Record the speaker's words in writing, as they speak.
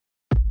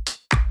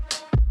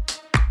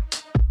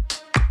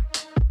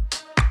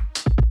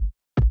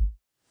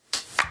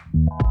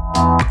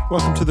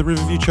Welcome to the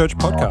Riverview Church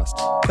podcast.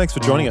 Thanks for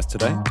joining us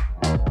today.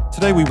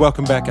 Today we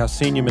welcome back our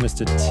Senior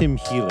Minister, Tim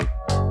Healy.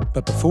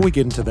 But before we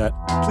get into that,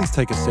 please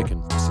take a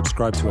second to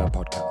subscribe to our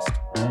podcast.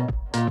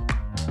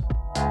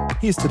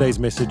 Here's today's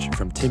message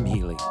from Tim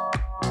Healy.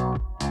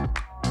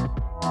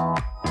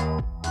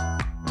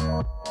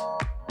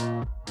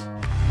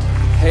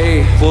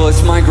 Hey, well,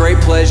 it's my great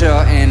pleasure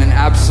and an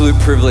absolute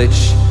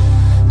privilege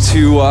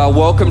to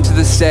welcome to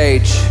the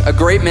stage a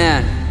great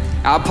man,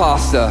 our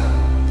pastor.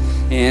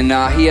 And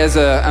he has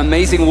an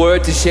amazing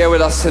word to share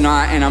with us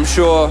tonight, and I'm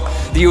sure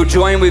that you'll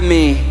join with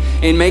me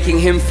in making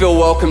him feel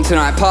welcome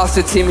tonight.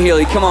 Pastor Tim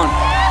Healy, come on.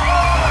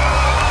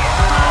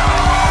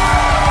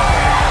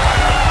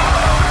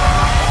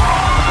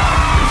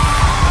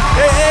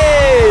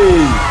 Hey!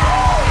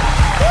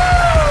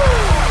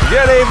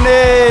 Good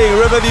evening,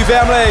 Riverview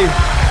family.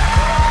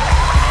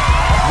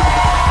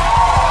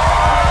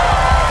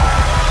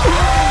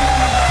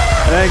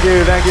 Thank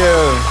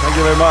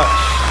you very much.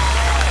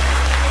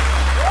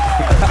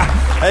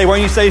 Hey, why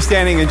don't you stay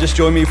standing and just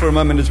join me for a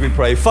moment as we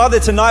pray. Father,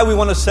 tonight we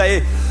want to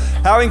say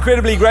how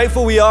incredibly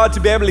grateful we are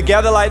to be able to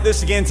gather like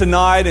this again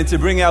tonight and to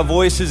bring our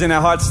voices and our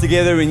hearts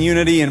together in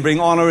unity and bring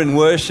honor and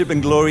worship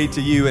and glory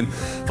to you. And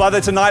Father,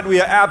 tonight we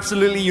are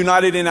absolutely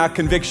united in our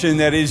conviction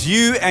that it is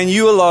you and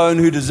you alone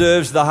who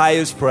deserves the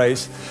highest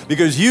praise,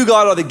 because you,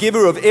 God, are the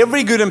giver of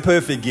every good and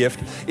perfect gift.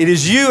 It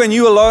is you and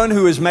you alone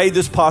who has made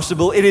this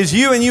possible. It is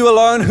you and you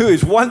alone who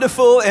is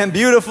wonderful and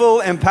beautiful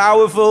and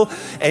powerful,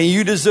 and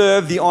you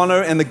deserve the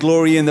honor and the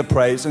glory and the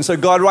praise. And so,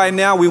 God, right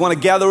now we want to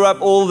gather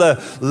up all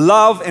the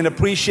love and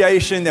appreciation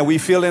that we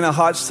feel in our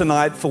hearts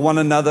tonight for one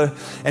another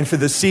and for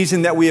the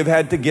season that we have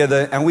had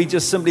together. And we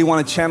just simply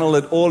want to channel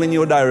it all in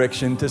your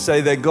direction to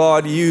say that,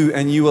 God, you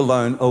and you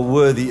alone are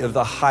worthy of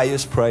the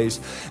highest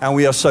praise. And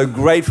we are so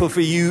grateful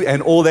for you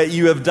and all that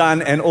you have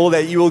done and all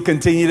that you will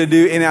continue to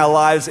do in our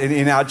lives and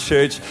in our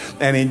church.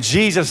 And in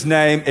Jesus'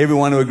 name,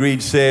 everyone who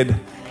agreed said,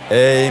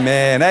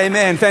 amen.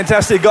 Amen.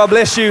 Fantastic. God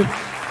bless you.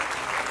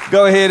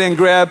 Go ahead and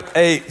grab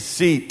a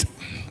seat.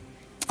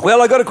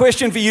 Well, I got a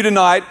question for you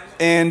tonight,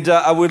 and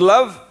I would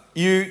love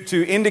you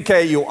to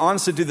indicate your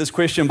answer to this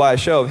question by a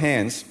show of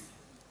hands.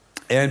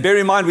 And bear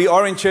in mind, we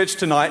are in church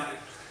tonight,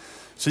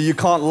 so you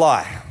can't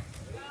lie.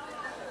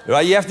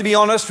 Right? You have to be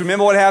honest.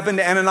 Remember what happened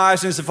to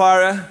Ananias and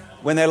Sapphira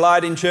when they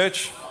lied in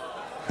church?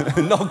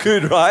 Not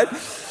good, right?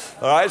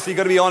 All right, so you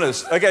got to be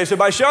honest. Okay, so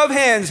by show of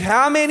hands,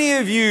 how many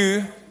of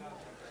you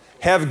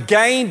have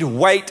gained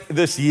weight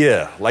this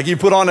year? Like you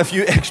put on a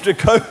few extra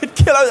COVID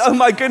kilos. Oh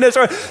my goodness.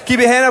 All right. Keep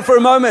your hand up for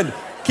a moment.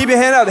 Keep your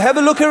hand up. Have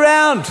a look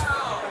around.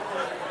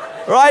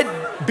 Right?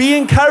 Be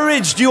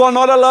encouraged. You are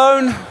not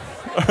alone.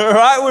 All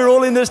right? We're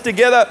all in this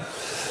together.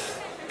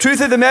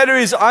 Truth of the matter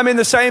is, I'm in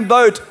the same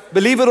boat.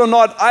 Believe it or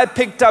not, I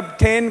picked up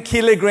 10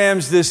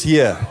 kilograms this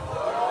year.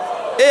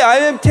 Yeah, I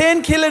am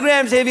 10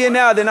 kilograms heavier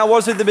now than I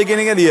was at the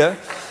beginning of the year.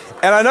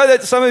 And I know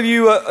that some of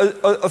you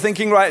are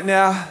thinking right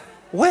now,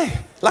 where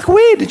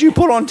did you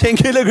put on 10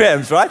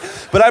 kilograms, right?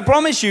 But I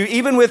promise you,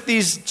 even with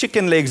these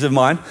chicken legs of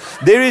mine,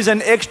 there is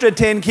an extra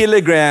 10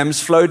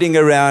 kilograms floating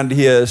around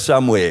here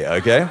somewhere,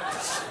 okay?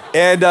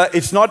 And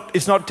it's not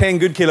 10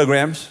 good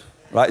kilograms,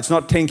 right? It's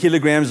not 10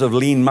 kilograms of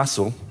lean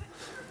muscle.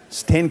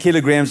 It's 10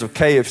 kilograms of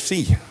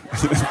KFC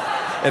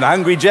and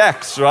Hungry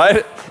Jack's,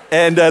 right?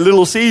 And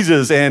Little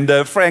Caesars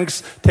and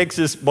Frank's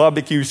Texas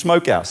Barbecue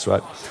Smokehouse,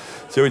 right?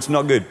 So it's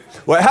not good.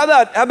 Well, how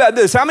about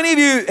this? How many of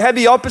you had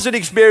the opposite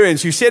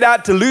experience? You set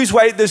out to lose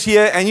weight this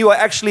year and you are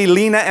actually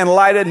leaner and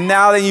lighter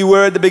now than you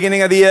were at the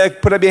beginning of the year?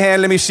 Put up your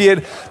hand. Let me see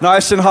it.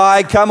 Nice and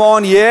high. Come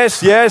on.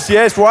 Yes.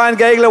 Ryan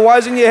Gagler, why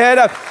isn't your hand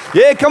up?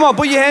 Yeah, come on.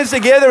 Put your hands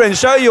together and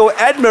show your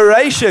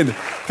admiration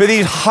for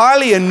these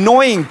highly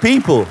annoying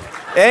people.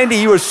 Andy,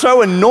 you were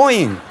so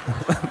annoying.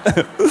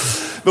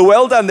 But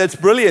well done. That's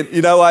brilliant.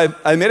 You know,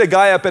 I met a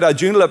guy up at our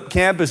Joondalup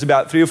campus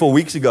about 3 or 4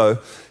 weeks ago.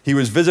 He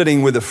was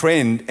visiting with a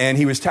friend, and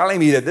he was telling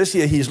me that this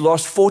year he's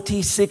lost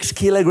 46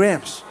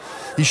 kilograms.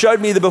 He showed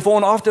me the before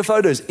and after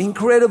photos.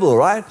 Incredible,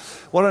 right?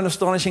 What an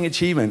astonishing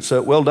achievement.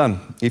 So well done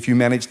if you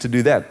managed to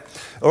do that.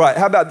 All right,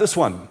 how about this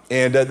one?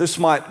 And this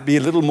might be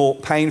a little more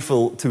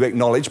painful to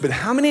acknowledge, but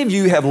how many of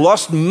you have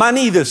lost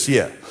money this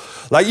year?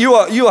 Like you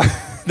are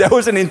that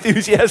was an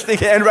enthusiastic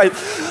hand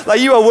raise.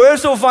 Like you are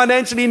worse off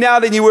financially now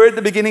than you were at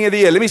the beginning of the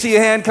year. Let me see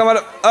your hand. Come on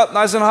up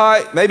nice and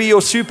high. Maybe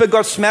your super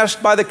got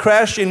smashed by the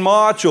crash in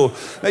March, or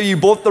maybe you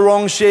bought the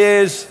wrong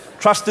shares,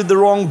 trusted the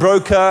wrong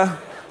broker,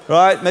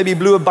 right? Maybe you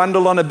blew a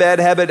bundle on a bad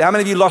habit. How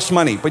many of you lost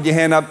money? Put your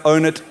hand up,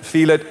 own it,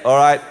 feel it. All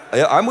right,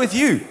 I'm with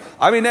you.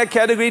 I'm in that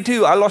category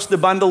too. I lost the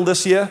bundle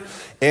this year,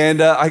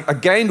 and I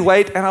gained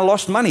weight and I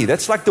lost money.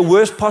 That's like the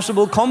worst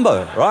possible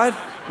combo, right?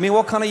 I mean,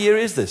 what kind of year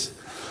is this?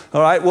 All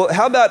right, well,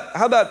 how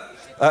about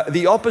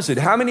the opposite?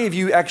 How many of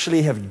you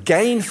actually have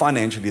gained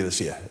financially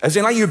this year? As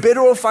in, like, you're better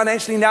off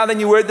financially now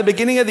than you were at the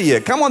beginning of the year.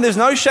 Come on, there's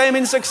no shame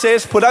in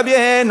success. Put up your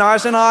hand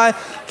nice and high.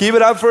 Keep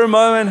it up for a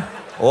moment.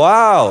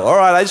 Wow. All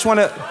right, I just want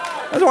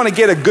to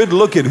get a good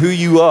look at who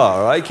you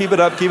are, all right? Keep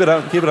it up.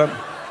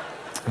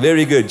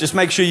 Very good. Just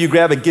make sure you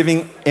grab a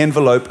giving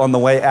envelope on the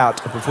way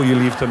out before you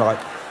leave tonight.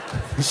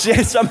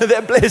 Share some of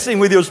that blessing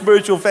with your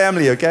spiritual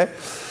family, okay?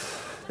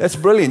 That's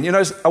brilliant. You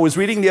know, I was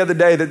reading the other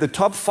day that the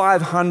top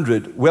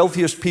 500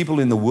 wealthiest people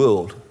in the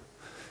world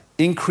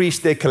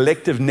increased their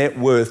collective net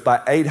worth by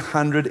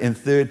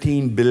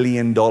 $813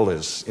 billion in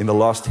the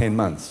last 10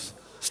 months.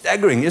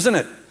 Staggering, isn't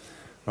it?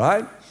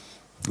 Right?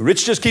 The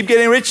rich just keep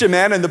getting richer,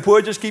 man, and the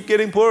poor just keep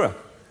getting poorer.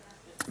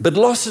 But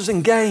losses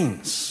and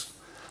gains.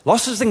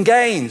 Losses and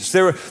gains.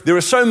 There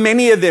are so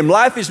many of them.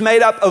 Life is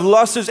made up of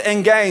losses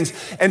and gains.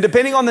 And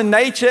depending on the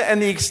nature and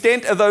the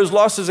extent of those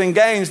losses and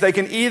gains, they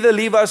can either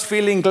leave us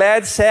feeling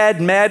glad, sad,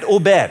 mad,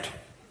 or bad.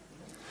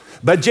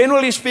 But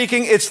generally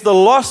speaking, it's the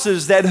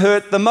losses that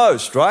hurt the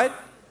most, right?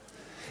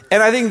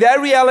 And I think that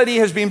reality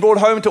has been brought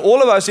home to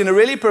all of us in a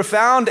really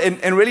profound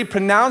and really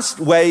pronounced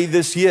way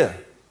this year.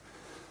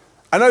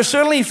 I know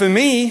certainly for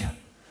me,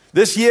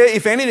 this year,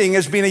 if anything,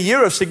 has been a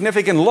year of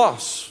significant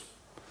loss.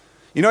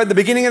 You know, at the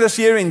beginning of this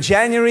year in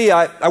January,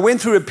 I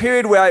went through a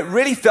period where I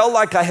really felt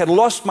like I had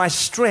lost my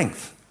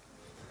strength.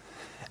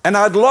 And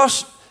I'd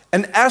lost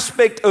an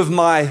aspect of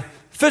my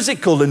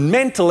physical and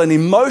mental and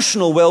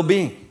emotional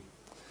well-being.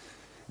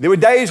 There were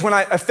days when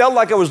I felt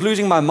like I was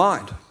losing my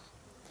mind.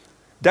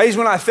 Days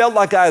when I felt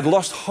like I had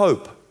lost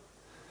hope.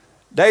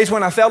 Days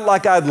when I felt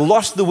like I had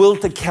lost the will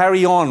to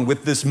carry on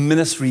with this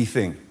ministry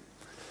thing.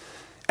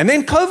 And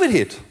then COVID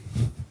hit.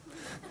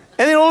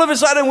 And then all of a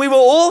sudden, we were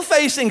all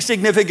facing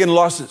significant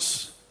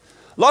losses.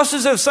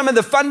 Losses of some of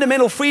the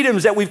fundamental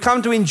freedoms that we've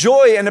come to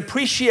enjoy and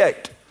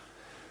appreciate.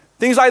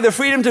 Things like the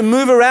freedom to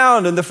move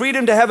around and the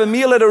freedom to have a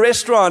meal at a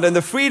restaurant and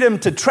the freedom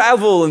to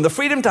travel and the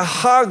freedom to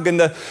hug and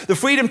the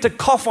freedom to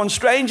cough on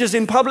strangers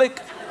in public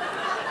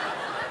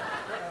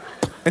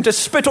and to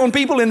spit on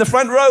people in the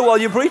front row while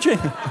you're preaching.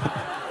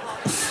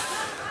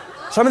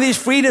 Some of these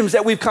freedoms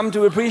that we've come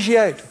to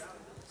appreciate.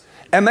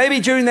 And maybe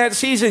during that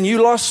season,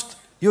 you lost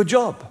your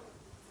job.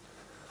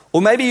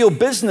 Or maybe your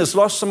business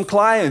lost some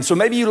clients, or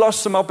maybe you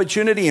lost some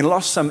opportunity and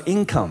lost some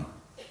income.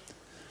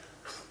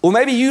 Or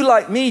maybe you,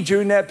 like me,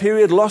 during that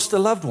period, lost a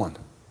loved one.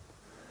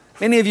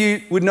 Many of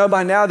you would know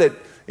by now that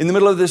in the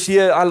middle of this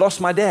year, I lost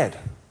my dad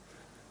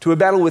to a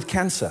battle with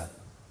cancer.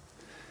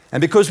 And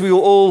because we were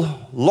all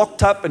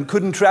locked up and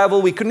couldn't travel,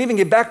 we couldn't even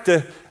get back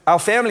to our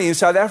family in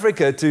South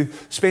Africa to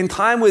spend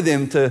time with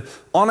him, to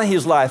honor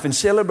his life and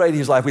celebrate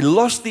his life. We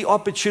lost the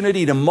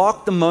opportunity to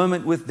mark the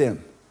moment with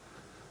them.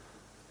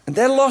 And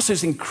that loss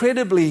is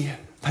incredibly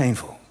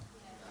painful.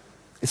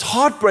 It's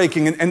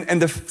heartbreaking,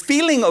 and the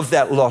feeling of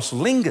that loss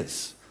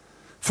lingers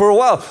for a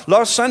while.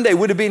 Last Sunday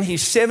would have been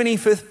his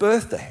 75th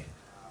birthday.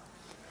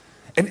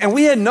 And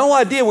we had no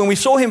idea when we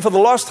saw him for the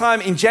last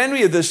time in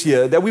January of this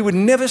year that we would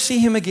never see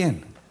him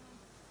again.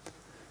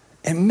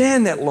 And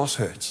man, that loss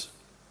hurts.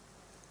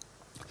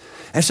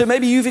 And so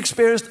maybe you've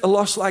experienced a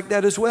loss like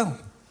that as well.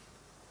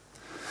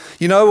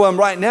 You know,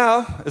 right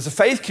now, as a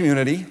faith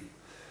community,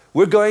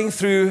 we're going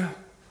through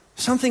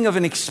something of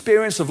an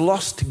experience of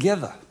loss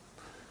together.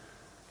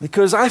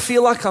 Because I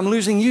feel like I'm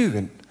losing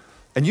you,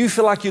 and you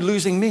feel like you're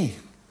losing me.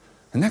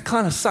 And that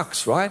kind of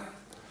sucks, right?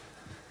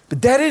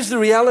 But that is the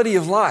reality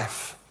of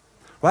life.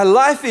 Right?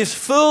 Life is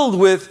filled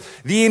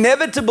with the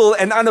inevitable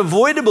and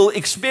unavoidable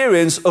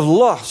experience of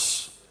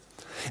loss.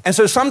 And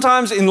so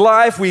sometimes in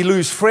life we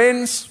lose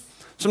friends,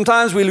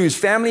 sometimes we lose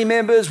family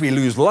members, we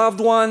lose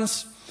loved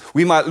ones.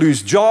 We might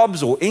lose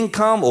jobs or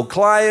income or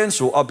clients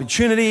or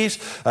opportunities.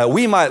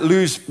 We might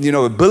lose,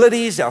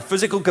 abilities, our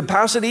physical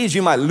capacities.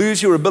 You might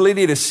lose your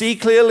ability to see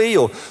clearly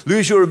or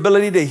lose your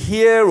ability to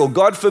hear or,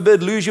 God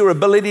forbid, lose your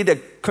ability to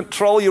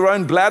control your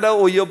own bladder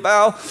or your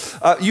bowel.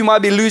 You might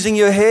be losing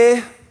your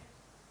hair.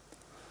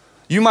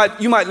 You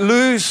might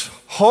lose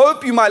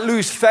hope. You might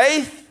lose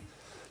faith.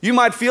 You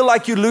might feel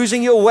like you're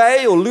losing your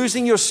way or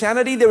losing your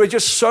sanity. There are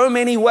just so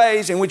many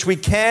ways in which we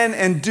can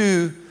and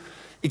do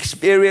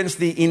experience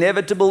the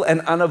inevitable and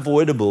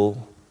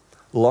unavoidable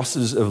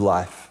losses of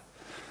life.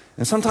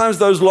 And sometimes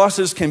those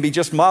losses can be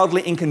just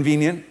mildly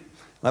inconvenient,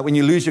 like when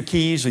you lose your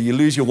keys or you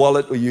lose your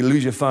wallet or you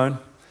lose your phone.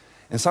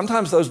 And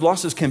sometimes those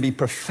losses can be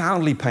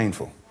profoundly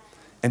painful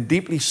and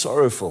deeply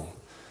sorrowful.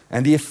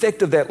 And the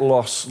effect of that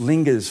loss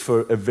lingers for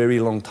a very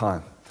long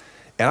time.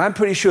 And I'm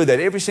pretty sure that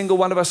every single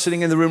one of us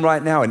sitting in the room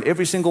right now and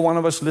every single one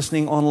of us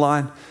listening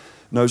online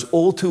knows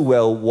all too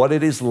well what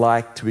it is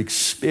like to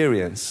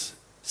experience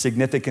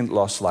significant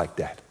loss like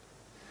that.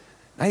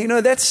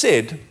 Now, that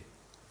said,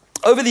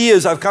 over the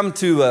years I've come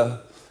to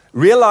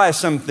realize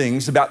some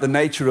things about the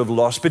nature of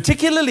loss,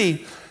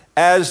 particularly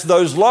as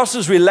those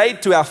losses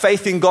relate to our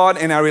faith in God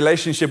and our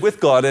relationship with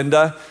God. And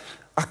I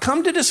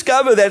come to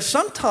discover that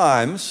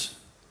sometimes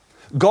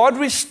God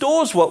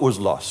restores what was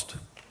lost.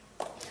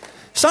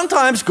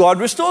 Sometimes God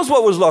restores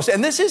what was lost.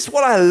 And this is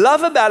what I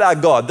love about our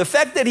God. The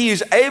fact that He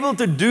is able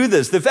to do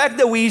this. The fact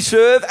that we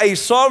serve a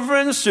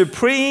sovereign,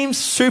 supreme,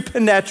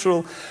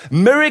 supernatural,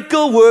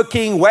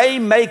 miracle-working,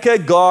 way-maker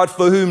God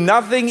for whom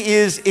nothing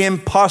is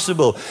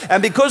impossible.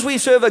 And because we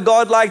serve a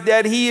God like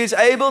that, He is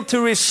able to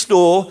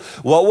restore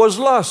what was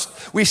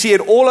lost. We see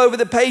it all over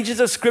the pages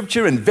of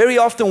Scripture, and very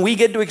often we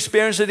get to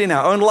experience it in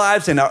our own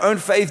lives, in our own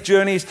faith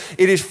journeys.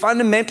 It is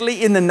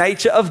fundamentally in the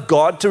nature of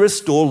God to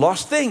restore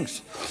lost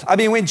things. I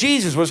mean, when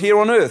Jesus was here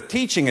on earth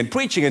teaching and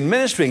preaching and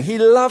ministering, he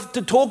loved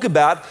to talk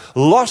about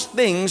lost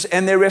things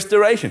and their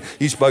restoration.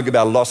 He spoke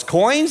about lost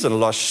coins and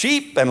lost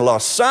sheep and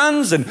lost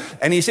sons.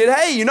 And he said,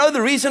 hey, you know,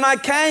 the reason I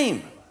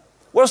came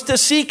was to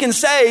seek and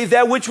save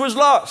that which was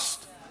lost.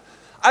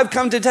 I've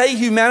come to take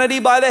humanity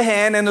by the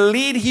hand and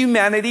lead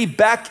humanity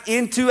back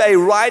into a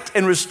right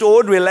and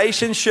restored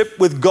relationship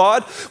with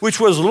God, which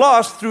was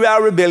lost through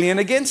our rebellion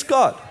against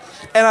God.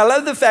 And I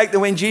love the fact that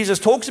when Jesus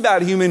talks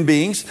about human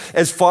beings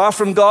as far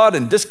from God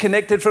and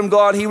disconnected from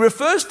God, he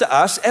refers to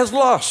us as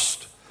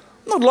lost.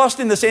 Not lost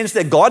in the sense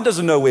that God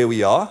doesn't know where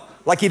we are,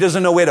 like he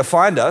doesn't know where to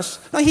find us.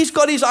 No, he's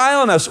got his eye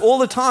on us all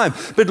the time,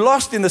 but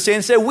lost in the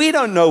sense that we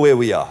don't know where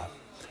we are.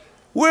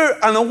 We're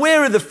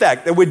unaware of the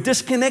fact that we're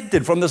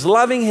disconnected from this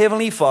loving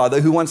Heavenly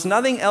Father who wants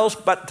nothing else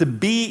but to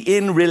be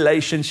in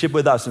relationship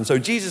with us. And so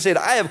Jesus said,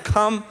 I have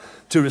come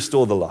to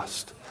restore the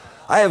lost.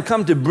 I have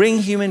come to bring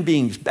human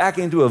beings back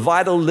into a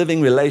vital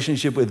living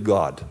relationship with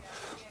God.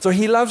 So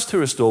he loves to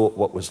restore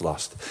what was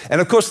lost. And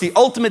of course, the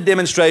ultimate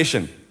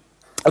demonstration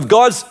of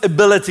God's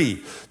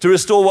ability to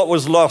restore what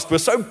was lost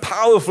was so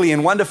powerfully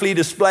and wonderfully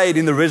displayed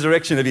in the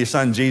resurrection of his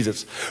son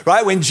Jesus,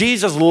 right? When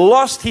Jesus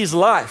lost his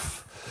life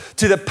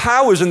to the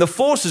powers and the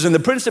forces and the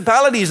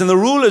principalities and the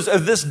rulers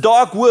of this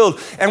dark world.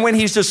 And when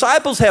his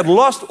disciples had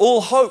lost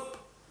all hope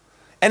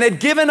and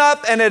had given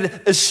up and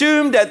had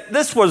assumed that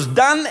this was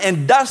done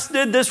and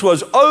dusted, this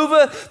was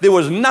over, there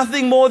was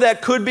nothing more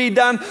that could be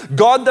done,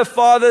 God the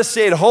Father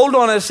said, hold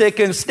on a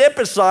second, step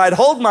aside,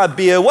 hold my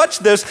beer, watch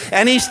this.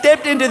 And he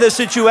stepped into the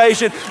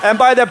situation, and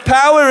by the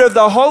power of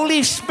the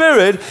Holy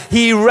Spirit,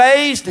 he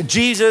raised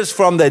Jesus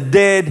from the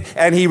dead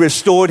and he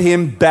restored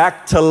him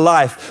back to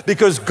life,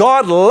 because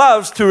God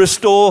loves to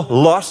restore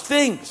lost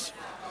things.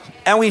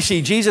 And we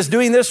see Jesus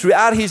doing this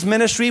throughout his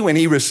ministry when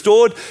he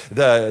restored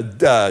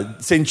the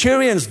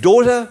centurion's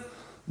daughter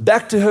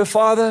back to her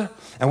father.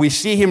 And we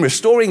see him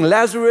restoring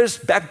Lazarus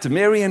back to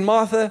Mary and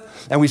Martha.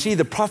 And we see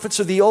the prophets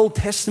of the Old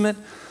Testament,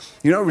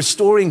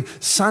 restoring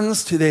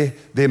sons to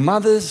their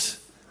mothers,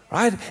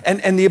 right?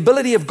 And the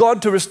ability of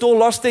God to restore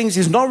lost things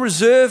is not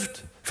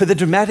reserved for the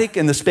dramatic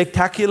and the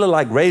spectacular,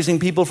 like raising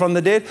people from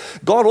the dead.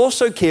 God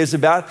also cares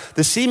about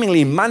the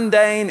seemingly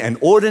mundane and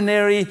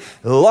ordinary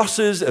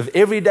losses of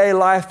everyday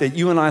life that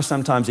you and I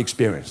sometimes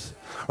experience.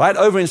 Right?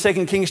 Over in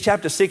 2 Kings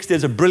chapter 6,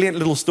 there's a brilliant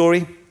little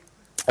story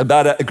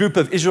about a group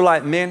of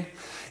Israelite men.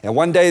 And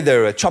one day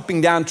they're chopping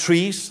down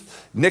trees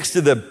next to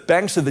the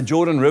banks of the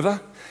Jordan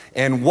River.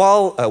 And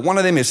while one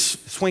of them is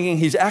swinging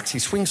his axe, he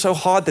swings so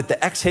hard that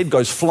the axe head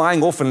goes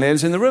flying off and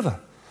lands in the river.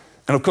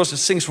 And of course, it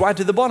sinks right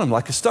to the bottom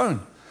like a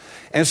stone.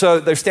 And so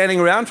they're standing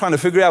around trying to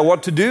figure out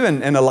what to do.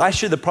 And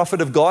Elisha, the prophet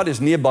of God,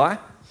 is nearby.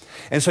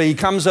 And so he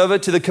comes over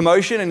to the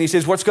commotion and he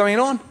says, what's going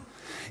on?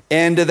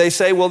 And they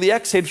say, well, the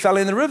axe head fell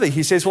in the river.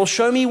 He says, well,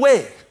 show me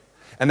where.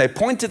 And they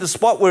point to the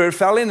spot where it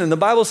fell in. And the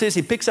Bible says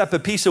he picks up a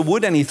piece of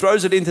wood and he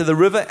throws it into the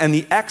river and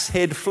the axe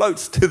head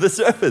floats to the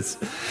surface.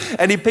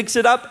 And he picks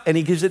it up and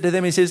he gives it to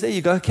them. He says, there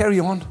you go,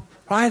 carry on.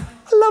 Right?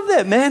 I love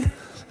that, man.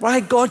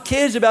 Right? God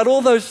cares about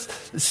all those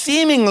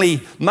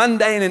seemingly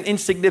mundane and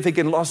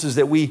insignificant losses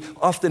that we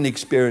often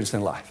experience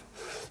in life.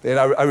 And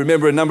I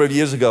remember a number of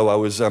years ago, I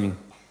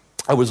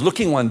was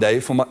looking one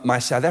day for my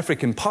South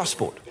African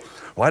passport.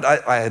 Right?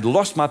 I had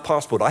lost my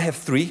passport. I have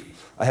three.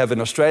 I have an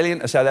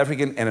Australian, a South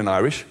African, and an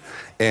Irish.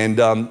 And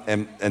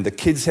the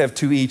kids have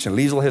two each, and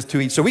Liesl has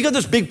two each. So we got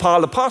this big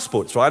pile of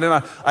passports, right?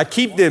 And I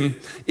keep them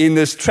in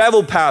this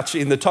travel pouch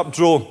in the top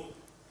drawer.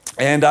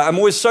 And I'm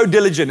always so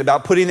diligent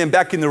about putting them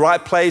back in the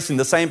right place, in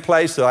the same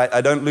place, so I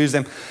don't lose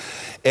them.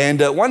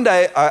 And one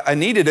day I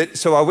needed it,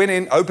 so I went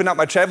in, opened up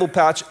my travel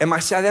pouch, and my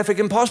South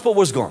African passport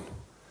was gone.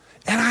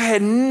 And I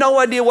had no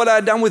idea what I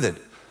had done with it.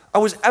 I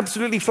was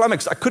absolutely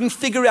flummoxed. I couldn't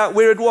figure out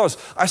where it was.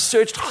 I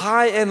searched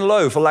high and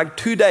low for like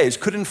 2 days,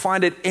 couldn't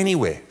find it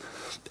anywhere.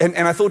 And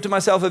I thought to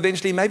myself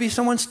eventually, maybe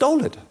someone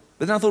stole it.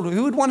 But then I thought,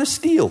 who would want to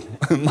steal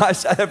my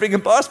South African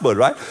passport,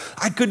 right?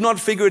 I could not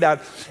figure it out.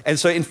 And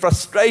so in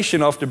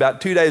frustration, after about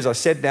 2 days, I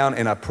sat down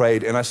and I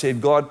prayed. And I said,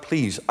 God,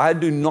 please, I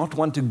do not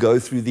want to go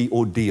through the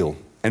ordeal.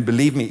 And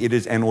believe me, it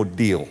is an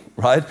ordeal,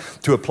 right?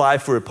 To apply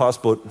for a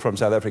passport from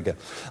South Africa.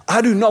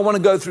 I do not want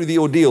to go through the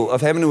ordeal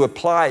of having to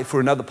apply for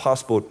another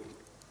passport.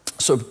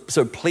 So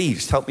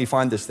please help me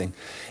find this thing.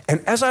 And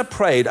as I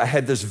prayed, I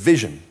had this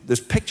vision, this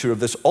picture of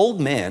this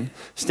old man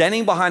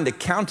standing behind the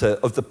counter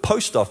of the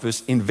post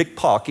office in Vic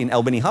Park in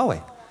Albany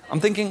Highway. I'm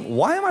thinking,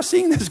 why am I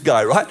seeing this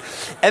guy, right?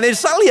 And then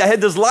suddenly I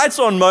had this lights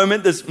on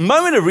moment, this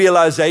moment of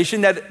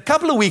realization that a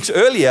couple of weeks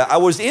earlier, I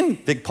was in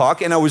Vic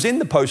Park and I was in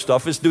the post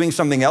office doing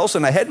something else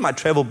and I had my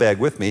travel bag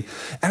with me.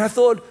 And I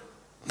thought,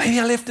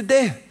 maybe I left it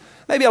there.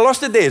 Maybe I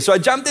lost it there. So I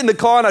jumped in the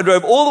car and I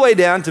drove all the way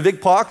down to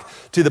Vic Park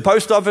to the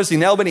post office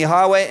in Albany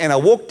Highway. And I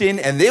walked in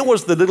and there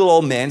was the little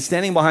old man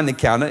standing behind the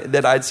counter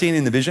that I'd seen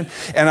in the vision.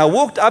 And I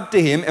walked up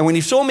to him and when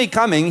he saw me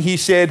coming, he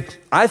said,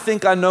 I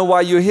think I know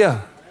why you're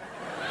here.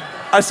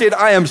 I said,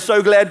 I am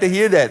so glad to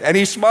hear that. And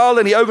he smiled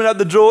and he opened up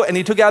the drawer and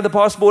he took out the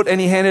passport and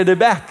he handed it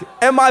back.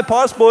 And my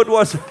passport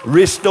was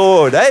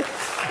restored, eh?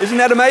 Isn't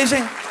that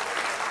amazing?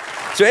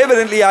 So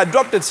evidently I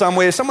dropped it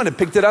somewhere. Someone had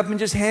picked it up and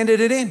just handed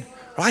it in.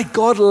 Right?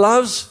 God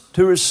loves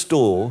to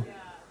restore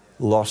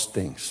lost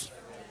things.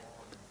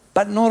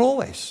 But not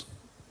always.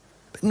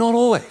 But not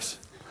always.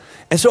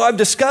 And so I've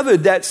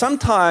discovered that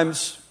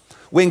sometimes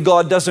when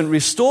God doesn't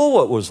restore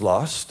what was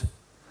lost,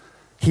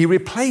 He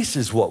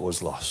replaces what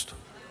was lost.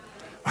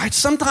 Right?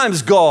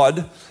 Sometimes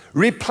God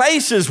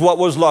replaces what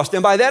was lost.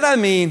 And by that I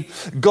mean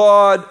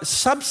God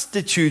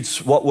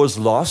substitutes what was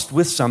lost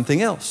with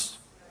something else.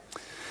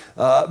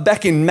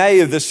 Back in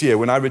May of this year,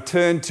 when I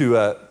returned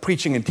to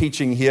preaching and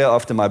teaching here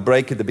after my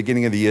break at the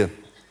beginning of the year,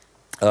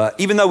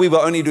 even though we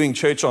were only doing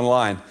church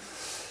online,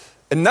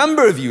 a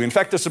number of you, in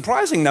fact, a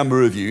surprising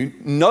number of you,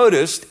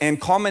 noticed and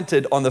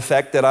commented on the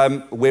fact that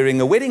I'm wearing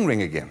a wedding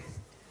ring again.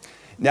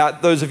 Now,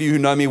 those of you who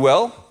know me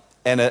well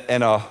and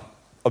are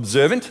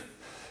observant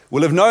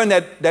will have known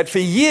that for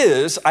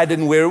years I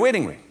didn't wear a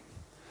wedding ring.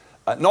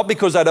 Not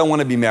because I don't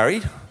want to be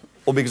married,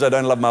 or because I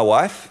don't love my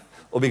wife,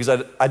 or because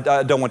I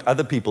don't want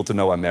other people to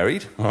know I'm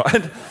married. All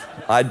right?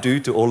 I do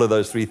to all of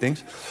those three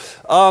things.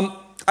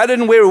 I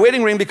didn't wear a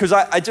wedding ring because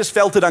I just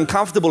felt it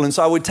uncomfortable, and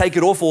so I would take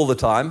it off all the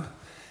time.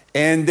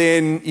 And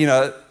then,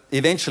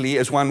 eventually,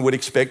 as one would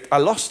expect, I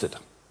lost it.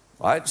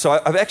 Right? So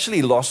I've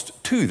actually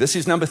lost two. This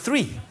is number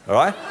 3. All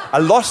right? I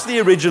lost the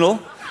original,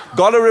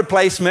 got a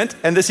replacement,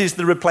 and this is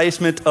the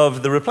replacement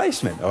of the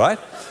replacement. All right?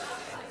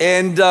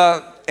 And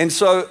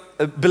so,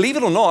 believe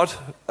it or not,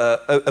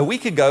 a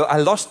week ago, I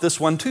lost this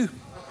one too.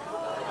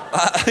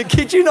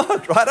 Kid you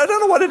not, right? I don't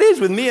know what it is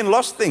with me and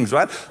lost things,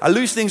 right? I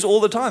lose things all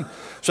the time.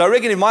 So I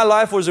reckon if my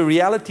life was a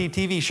reality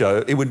TV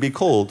show, it would be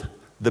called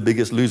The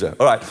Biggest Loser.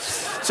 All right.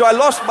 So I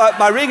lost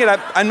my ring, and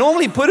I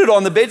normally put it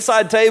on the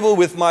bedside table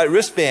with my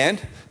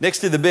wristband next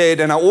to the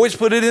bed, and I always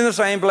put it in the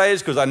same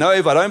place because I know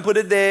if I don't put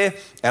it there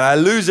and I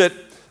lose it,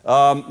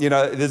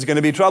 there's going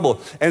to be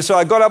trouble. And so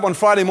I got up on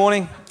Friday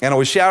morning, and I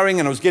was showering,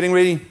 and I was getting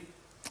ready.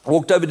 I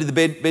walked over to the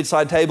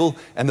bedside table,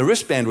 and the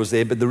wristband was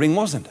there, but the ring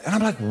wasn't. And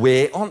I'm like,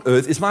 where on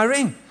earth is my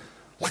ring?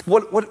 Like,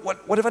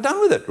 what have I done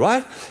with it,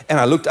 right? And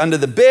I looked under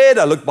the bed,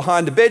 I looked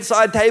behind the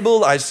bedside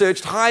table, I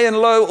searched high and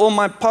low, all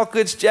my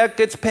pockets,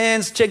 jackets,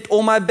 pants, checked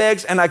all my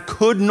bags, and I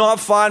could not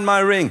find my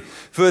ring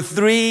for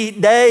 3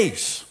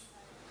 days.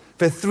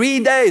 For 3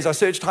 days, I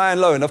searched high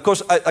and low. And of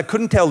course, I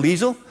couldn't tell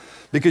Liesel,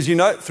 because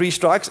 3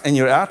 strikes and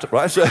you're out,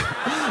 right? So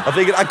I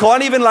figured I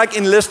can't even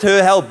enlist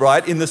her help,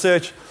 right, in the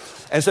search.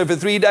 And so for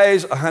 3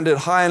 days, I hunted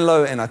high and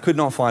low, and I could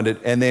not find it.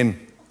 And then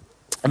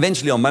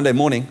eventually on Monday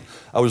morning,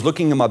 I was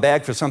looking in my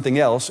bag for something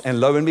else, and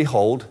lo and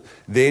behold,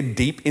 there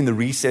deep in the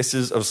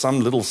recesses of some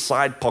little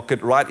side pocket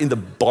right in the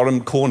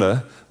bottom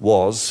corner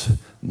was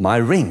my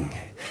ring.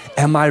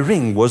 And my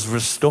ring was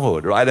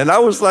restored, right? And I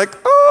was like,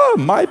 oh,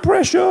 my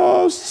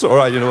precious. All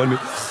right, you know what I mean?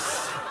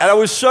 And I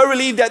was so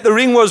relieved that the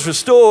ring was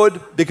restored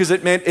because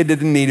it meant it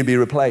didn't need to be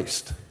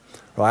replaced,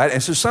 right?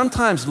 And so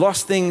sometimes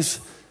lost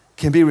things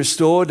can be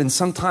restored, and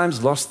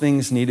sometimes lost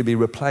things need to be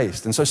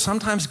replaced. And so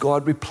sometimes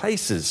God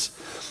replaces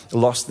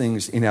lost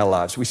things in our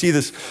lives. We see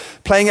this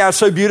playing out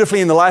so beautifully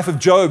in the life of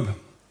Job,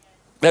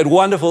 that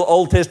wonderful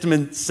Old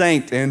Testament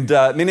saint. And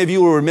many of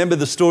you will remember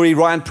the story.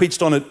 Ryan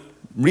preached on it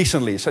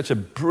recently. Such a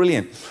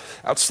brilliant,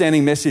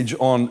 outstanding message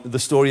on the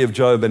story of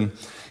Job. And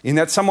in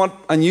that somewhat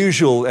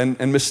unusual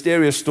and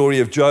mysterious story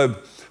of Job,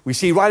 we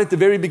see right at the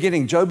very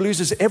beginning, Job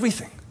loses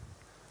everything.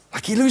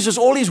 Like he loses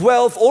all his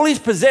wealth, all his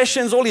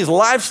possessions, all his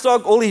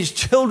livestock, all his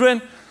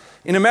children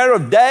in a matter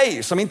of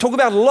days. I mean, talk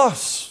about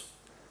loss.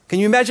 Can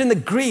you imagine the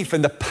grief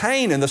and the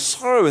pain and the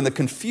sorrow and the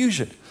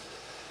confusion?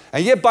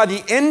 And yet by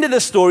the end of the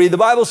story, the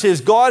Bible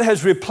says God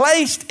has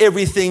replaced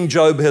everything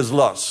Job has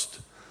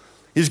lost.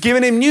 He's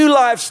given him new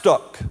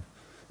livestock,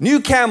 new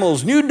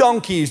camels, new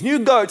donkeys, new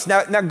goats.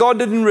 Now God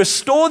didn't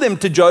restore them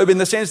to Job in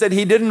the sense that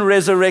he didn't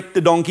resurrect the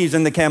donkeys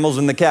and the camels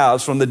and the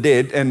cows from the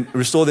dead and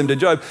restore them to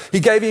Job. He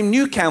gave him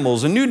new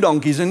camels and new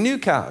donkeys and new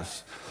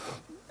cows.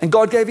 And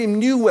God gave him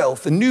new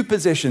wealth and new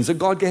possessions, and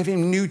God gave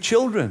him new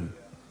children.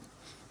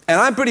 And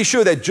I'm pretty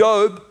sure that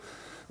Job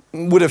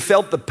would have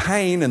felt the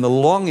pain and the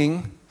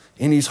longing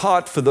in his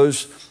heart for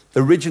those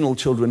original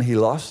children he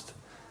lost.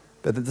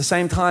 But at the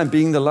same time,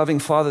 being the loving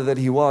father that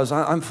he was,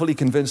 I'm fully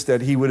convinced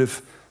that he would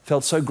have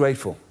felt so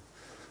grateful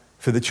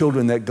for the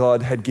children that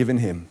God had given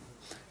him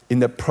in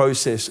the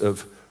process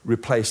of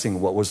replacing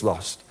what was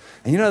lost.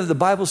 And the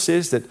Bible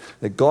says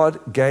that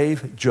God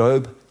gave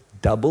Job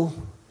double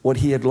what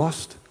he had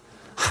lost.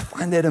 I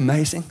find that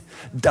amazing.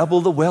 Double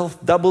the wealth,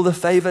 double the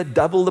favor,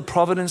 double the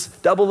providence,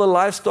 double the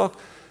livestock,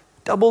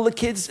 double the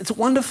kids. It's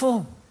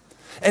wonderful.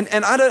 And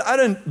I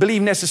don't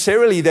believe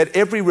necessarily that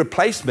every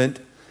replacement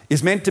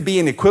is meant to be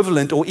an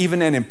equivalent or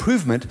even an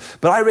improvement.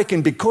 But I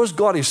reckon because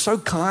God is so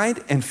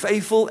kind and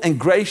faithful and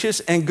gracious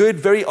and good,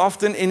 very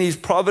often in his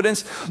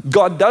providence,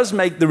 God does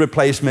make the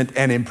replacement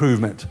an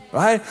improvement,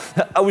 right?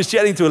 I was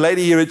chatting to a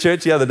lady here at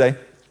church the other day,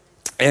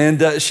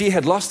 and she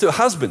had lost her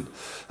husband,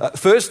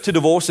 first to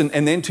divorce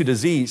and then to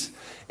disease.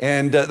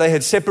 And they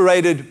had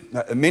separated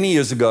many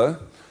years ago.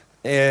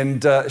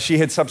 And she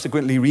had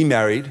subsequently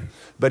remarried,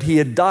 but he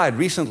had died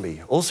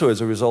recently, also as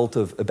a result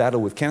of a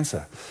battle with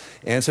cancer.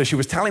 And so she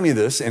was telling me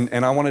this,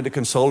 and I wanted to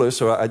console her.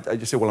 So I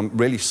just said, well, I'm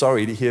really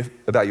sorry to hear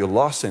about your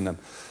loss, and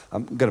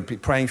I'm going to be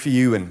praying for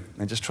you and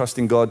just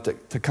trusting God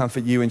to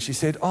comfort you. And she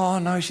said, oh,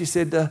 no, she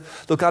said,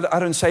 look, I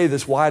don't say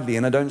this widely,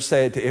 and I don't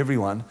say it to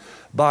everyone.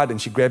 But, and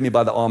she grabbed me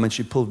by the arm, and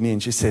she pulled me,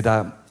 and she said,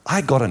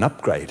 I got an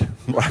upgrade.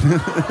 Right?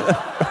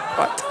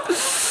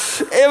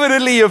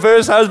 Evidently, your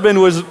first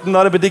husband was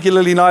not a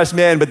particularly nice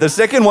man, but the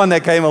second one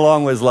that came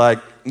along was like,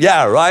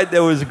 yeah, right,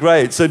 that was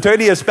great. So turn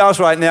to your spouse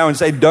right now and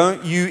say,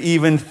 don't you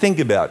even think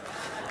about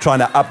trying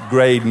to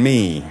upgrade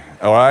me,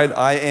 all right?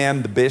 I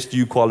am the best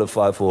you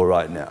qualify for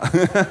right now.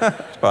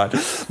 Right.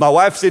 My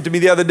wife said to me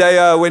the other day,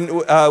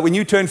 when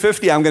you turn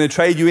 50, I'm going to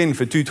trade you in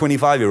for two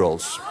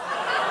 25-year-olds.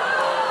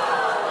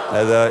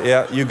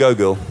 Yeah, you go,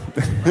 girl.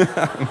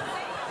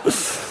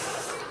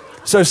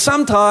 So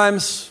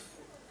sometimes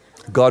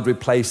God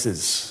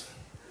replaces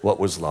what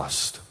was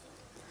lost.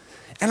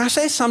 And I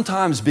say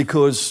sometimes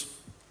because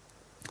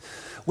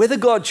whether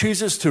God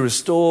chooses to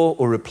restore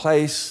or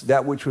replace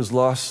that which was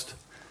lost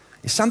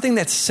is something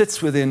that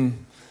sits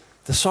within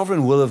the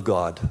sovereign will of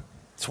God.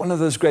 It's one of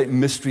those great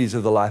mysteries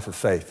of the life of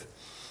faith.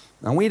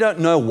 And we don't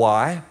know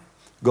why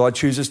God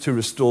chooses to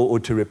restore or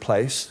to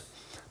replace,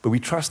 but we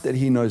trust that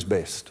He knows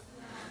best.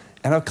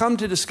 And I've come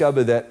to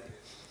discover that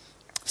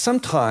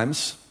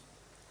sometimes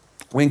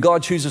when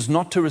God chooses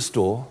not to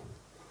restore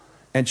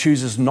and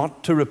chooses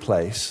not to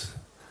replace,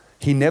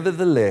 He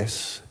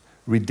nevertheless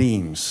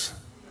redeems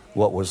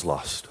what was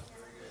lost.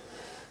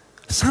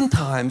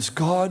 Sometimes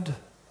God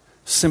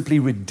simply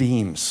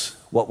redeems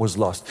what was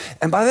lost.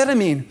 And by that I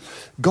mean,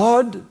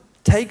 God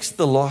takes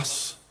the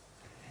loss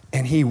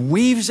and He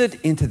weaves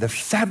it into the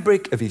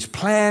fabric of His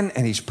plan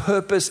and His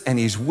purpose and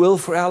His will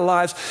for our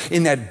lives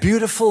in that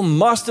beautiful,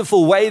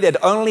 masterful way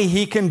that only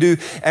He can do.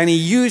 And He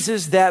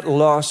uses that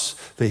loss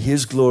for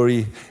His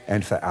glory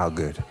and for our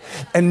good.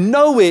 And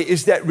nowhere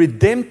is that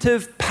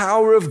redemptive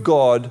power of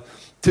God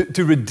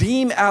to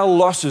redeem our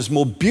losses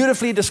more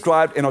beautifully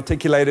described and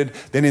articulated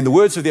than in the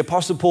words of the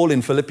Apostle Paul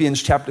in Philippians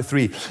chapter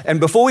 3. And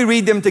before we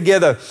read them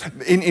together,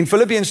 in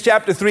Philippians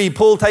chapter 3,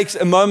 Paul takes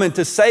a moment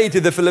to say to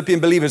the Philippian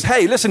believers,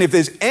 hey, listen, if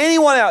there's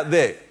anyone out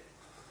there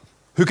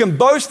who can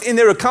boast in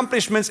their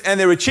accomplishments and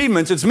their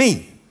achievements, it's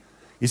me.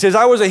 He says,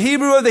 I was a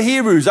Hebrew of the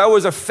Hebrews. I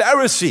was a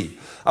Pharisee.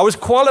 I was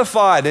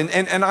qualified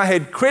and I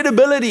had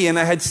credibility and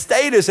I had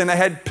status and I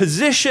had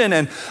position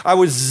and I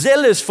was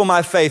zealous for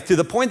my faith to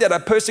the point that I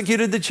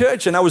persecuted the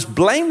church and I was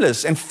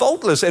blameless and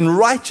faultless and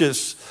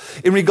righteous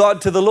in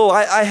regard to the law.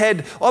 I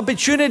had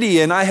opportunity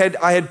and I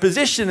had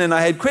position and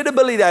I had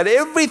credibility. That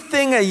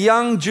everything a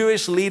young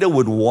Jewish leader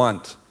would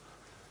want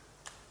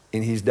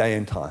in his day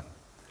and time.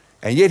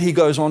 And yet he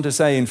goes on to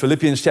say in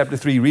Philippians chapter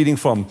 3, reading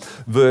from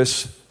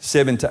verse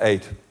 7 to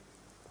 8,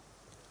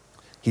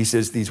 he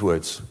says these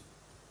words.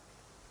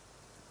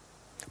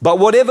 But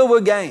whatever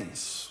were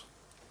gains,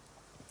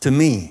 to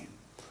me,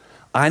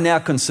 I now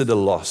consider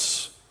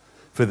loss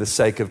for the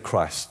sake of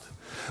Christ.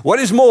 What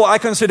is more, I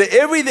consider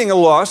everything a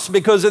loss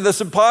because of the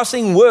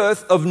surpassing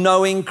worth of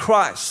knowing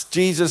Christ,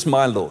 Jesus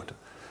my Lord,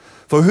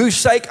 for whose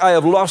sake I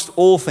have lost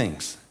all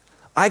things.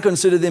 I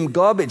consider them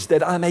garbage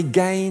that I may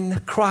gain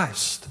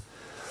Christ.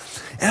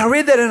 And I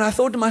read that and I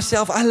thought to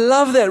myself, I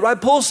love that, right?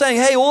 Paul's saying,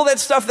 hey, all that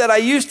stuff that I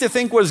used to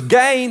think was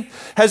gain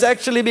has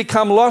actually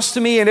become lost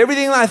to me. And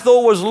everything I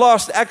thought was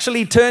lost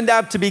actually turned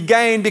out to be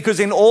gain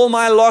because in all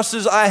my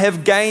losses, I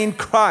have gained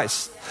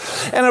Christ.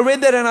 And I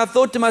read that and I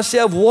thought to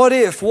myself, what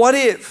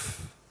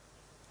if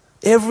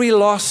every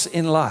loss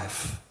in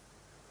life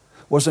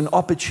was an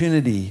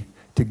opportunity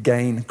to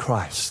gain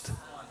Christ?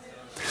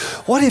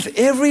 What if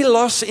every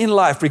loss in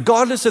life,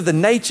 regardless of the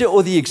nature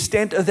or the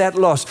extent of that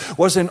loss,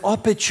 was an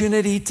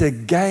opportunity to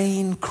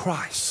gain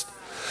Christ?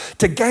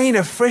 To gain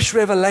a fresh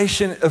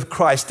revelation of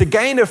Christ, to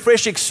gain a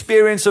fresh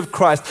experience of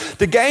Christ,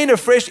 to gain a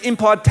fresh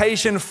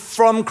impartation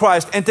from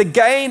Christ, and to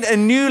gain a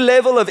new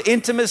level of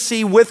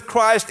intimacy with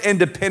Christ and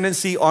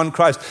dependency on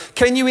Christ.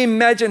 Can you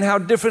imagine how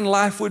different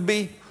life would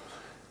be?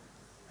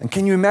 And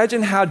can you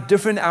imagine how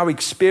different our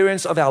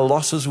experience of our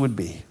losses would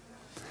be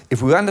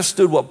if we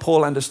understood what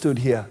Paul understood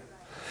here?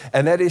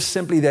 And that is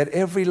simply that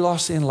every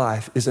loss in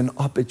life is an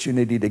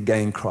opportunity to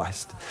gain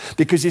Christ.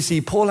 Because you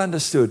see, Paul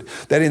understood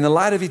that in the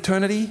light of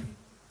eternity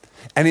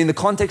and in the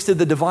context of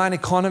the divine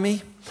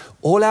economy,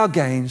 all our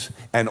gains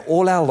and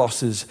all our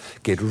losses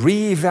get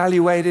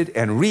reevaluated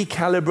and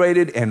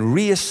recalibrated and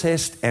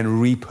reassessed and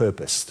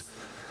repurposed.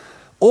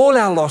 All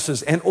our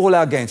losses and all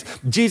our gains.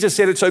 Jesus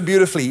said it so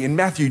beautifully in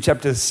Matthew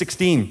chapter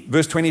 16,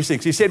 verse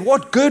 26. He said,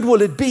 what good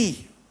will it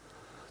be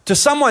to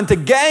someone to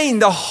gain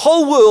the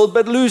whole world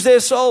but lose their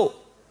soul?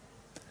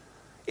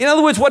 In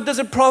other words, what does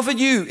it profit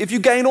you if you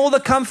gain all the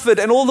comfort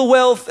and all the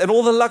wealth and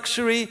all the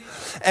luxury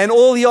and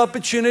all the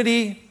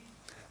opportunity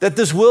that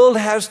this world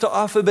has to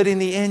offer, but in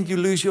the end you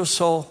lose your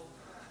soul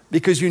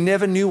because you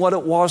never knew what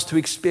it was to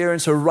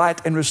experience a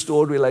right and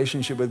restored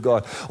relationship with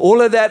God?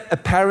 All of that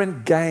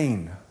apparent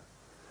gain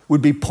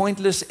would be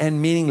pointless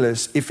and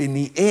meaningless if in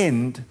the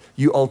end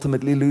you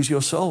ultimately lose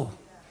your soul.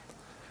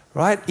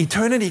 right?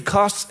 Eternity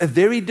casts a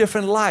very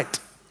different light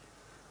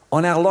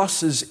on our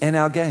losses and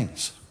our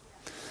gains.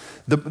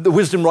 The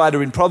wisdom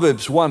writer in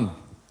Proverbs 1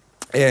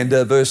 and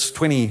verse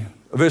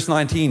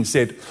 19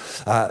 said,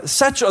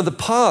 such are the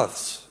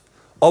paths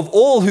of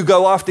all who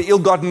go after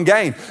ill-gotten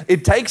gain.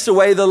 It takes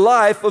away the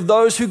life of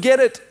those who get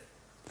it.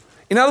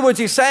 In other words,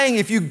 he's saying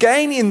if you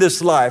gain in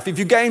this life, if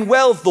you gain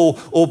wealth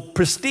or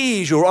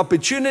prestige or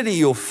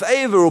opportunity or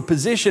favor or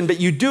position, but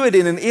you do it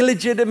in an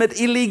illegitimate,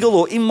 illegal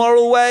or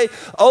immoral way,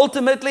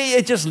 ultimately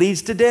it just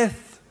leads to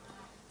death.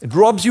 It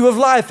robs you of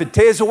life. It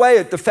tears away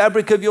at the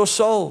fabric of your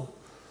soul.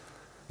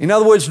 In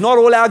other words, not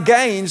all our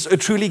gains are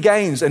truly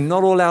gains, and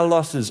not all our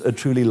losses are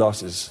truly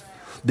losses.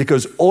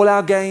 Because all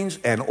our gains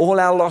and all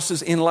our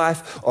losses in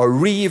life are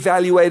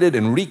reevaluated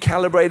and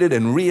recalibrated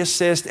and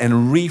reassessed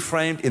and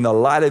reframed in the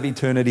light of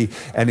eternity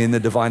and in the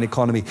divine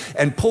economy.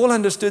 And Paul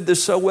understood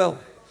this so well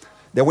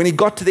that when he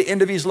got to the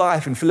end of his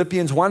life in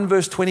Philippians 1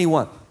 verse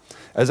 21,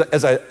 as a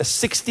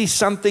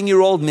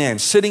 60-something-year-old man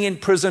sitting in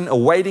prison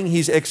awaiting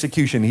his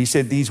execution, he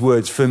said these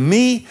words, "For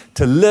me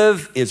to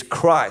live is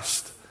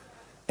Christ,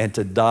 and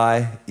to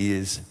die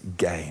is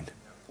gain."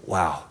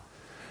 Wow.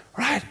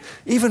 Right?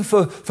 Even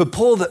for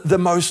Paul, the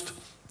most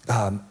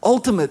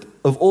ultimate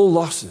of all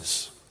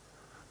losses,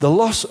 the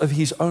loss of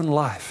his own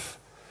life,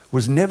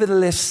 was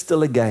nevertheless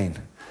still a gain,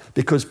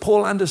 because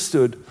Paul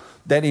understood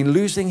that in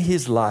losing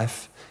his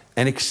life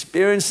and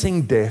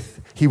experiencing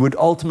death, he would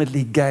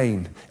ultimately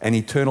gain an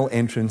eternal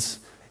entrance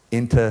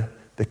into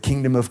the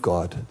kingdom of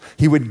God.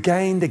 He would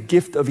gain the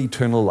gift of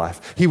eternal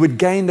life. He would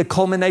gain the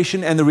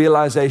culmination and the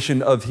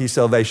realization of his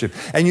salvation.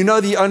 And you know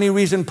the only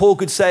reason Paul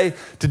could say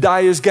to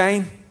die is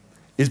gain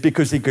is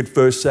because he could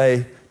first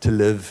say to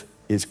live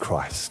is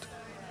Christ.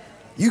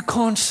 You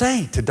can't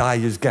say to die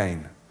is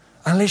gain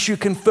unless you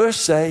can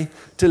first say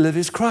to live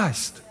is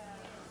Christ.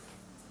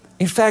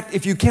 In fact,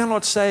 if you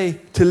cannot say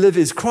to live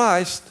is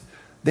Christ,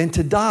 then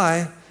to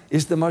die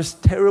is the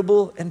most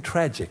terrible and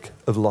tragic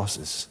of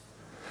losses.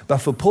 But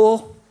for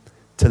Paul,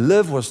 to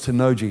live was to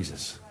know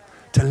Jesus.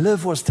 To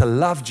live was to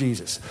love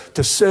Jesus,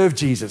 to serve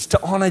Jesus,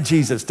 to honor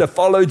Jesus, to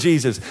follow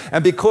Jesus.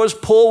 And because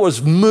Paul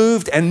was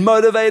moved and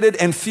motivated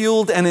and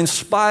fueled and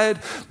inspired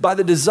by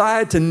the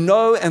desire to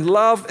know and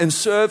love and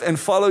serve and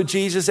follow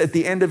Jesus at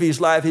the end of his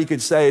life, he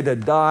could say to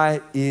die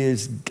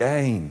is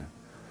gain.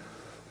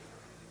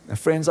 Now,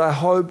 friends, I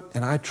hope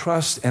and I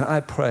trust and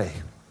I pray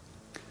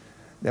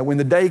that when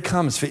the day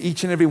comes for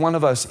each and every one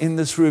of us in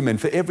this room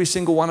and for every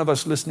single one of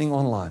us listening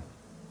online,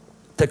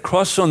 to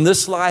cross from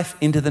this life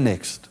into the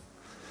next,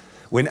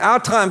 when our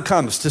time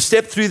comes to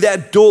step through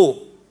that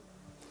door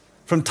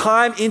from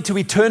time into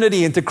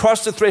eternity and to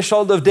cross the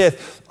threshold of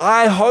death,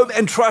 I hope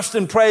and trust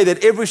and pray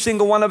that every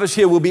single one of us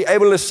here will be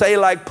able to say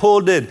like Paul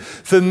did,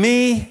 for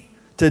me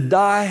to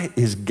die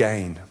is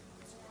gain,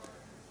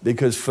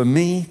 because for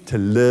me to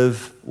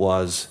live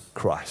was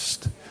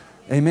Christ.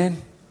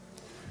 Amen.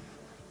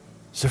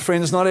 So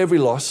friends, not every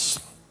loss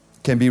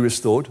can be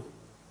restored,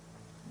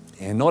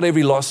 and not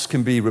every loss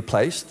can be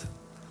replaced,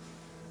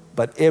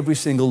 but every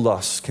single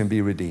loss can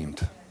be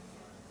redeemed.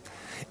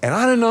 And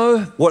I don't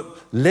know what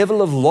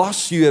level of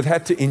loss you have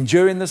had to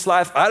endure in this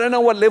life. I don't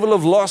know what level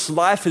of loss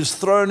life has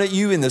thrown at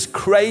you in this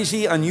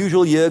crazy,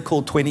 unusual year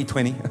called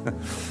 2020.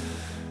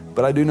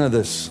 But I do know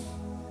this.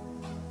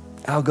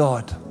 Our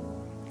God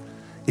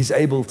is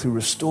able to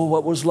restore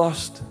what was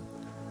lost.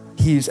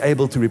 He is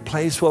able to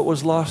replace what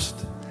was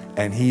lost.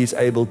 And He is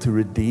able to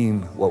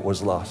redeem what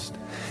was lost.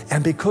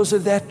 And because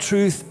of that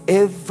truth,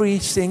 every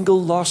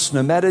single loss,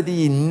 no matter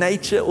the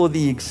nature or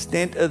the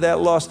extent of that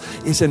loss,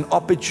 is an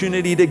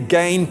opportunity to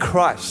gain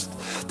Christ,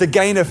 to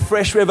gain a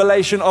fresh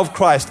revelation of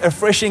Christ, a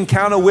fresh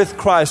encounter with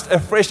Christ, a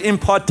fresh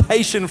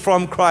impartation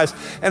from Christ,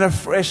 and a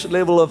fresh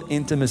level of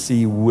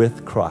intimacy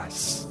with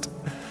Christ.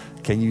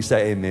 Can you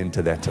say amen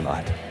to that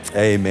tonight?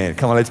 Amen.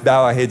 Come on, let's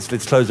bow our heads,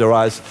 let's close our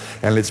eyes,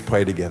 and let's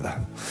pray together.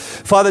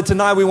 Father,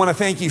 tonight we want to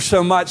thank you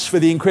so much for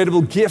the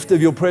incredible gift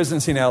of your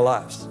presence in our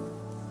lives.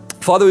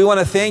 Father, we want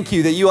to thank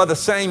you that you are the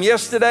same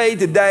yesterday,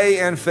 today,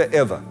 and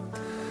forever.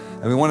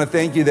 And we want to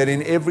thank you that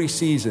in every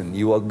season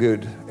you are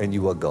good and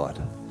you are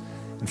God.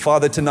 And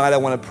Father, tonight I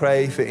want to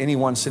pray for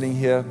anyone sitting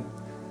here,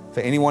 for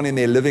anyone in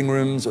their living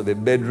rooms or their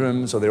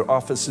bedrooms or their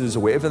offices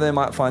or wherever they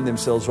might find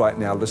themselves right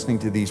now listening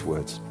to these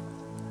words.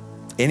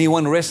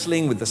 Anyone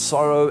wrestling with the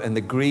sorrow and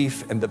the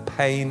grief and the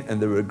pain and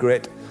the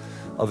regret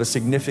of a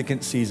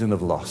significant season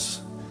of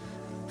loss.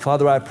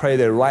 Father, I pray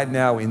that right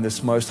now in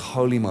this most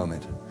holy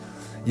moment,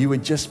 you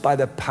would just by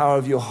the power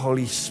of your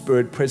Holy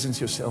Spirit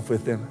presence yourself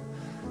with them.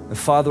 And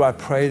Father, I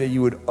pray that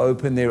you would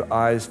open their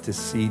eyes to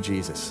see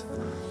Jesus.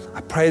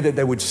 I pray that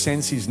they would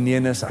sense His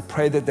nearness. I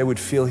pray that they would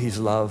feel His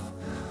love.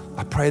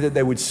 I pray that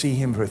they would see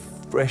Him with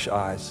fresh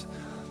eyes.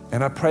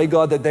 And I pray,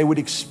 God, that they would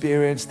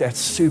experience that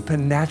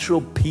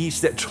supernatural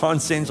peace that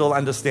transcends all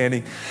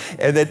understanding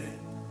and that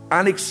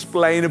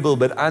unexplainable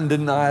but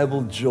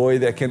undeniable joy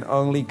that can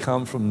only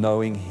come from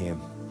knowing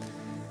Him.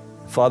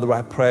 Father,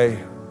 I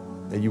pray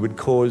that you would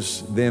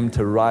cause them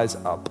to rise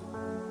up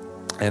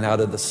And out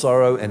of the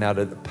sorrow and out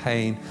of the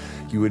pain,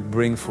 you would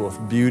bring forth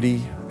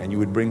beauty, and you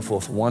would bring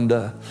forth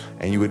wonder,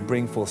 and you would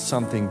bring forth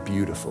something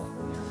beautiful.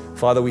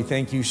 Father, we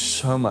thank you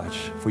so much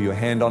for your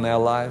hand on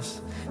our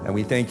lives, and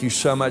we thank you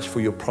so much for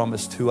your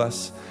promise to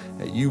us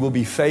that you will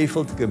be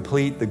faithful to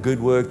complete the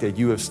good work that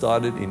you have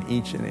started in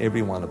each and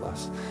every one of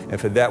us. And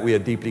for that, we are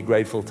deeply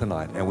grateful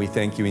tonight, and we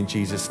thank you in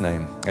Jesus'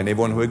 name. And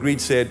everyone who agreed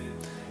said,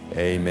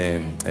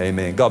 amen.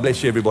 Amen. God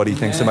bless you, everybody.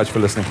 Thanks so much for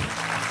listening.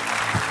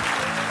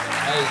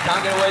 Hey,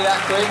 can't get away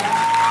that quick.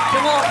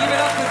 Come on, give it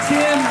up for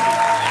Tim.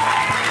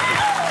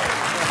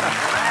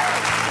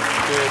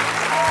 Good.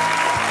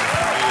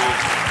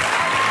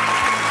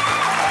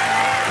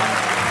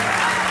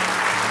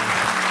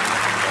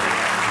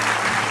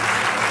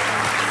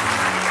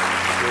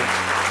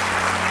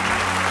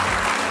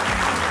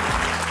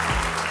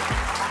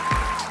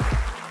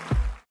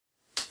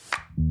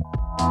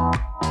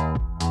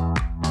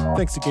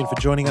 Thanks again for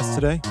joining us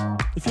today.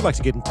 If you'd like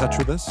to get in touch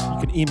with us, you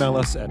can email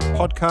us at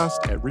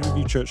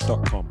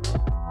podcast@riverviewchurch.com.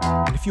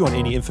 And if you want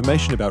any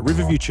information about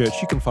Riverview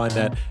Church, you can find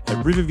that at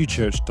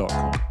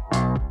riverviewchurch.com.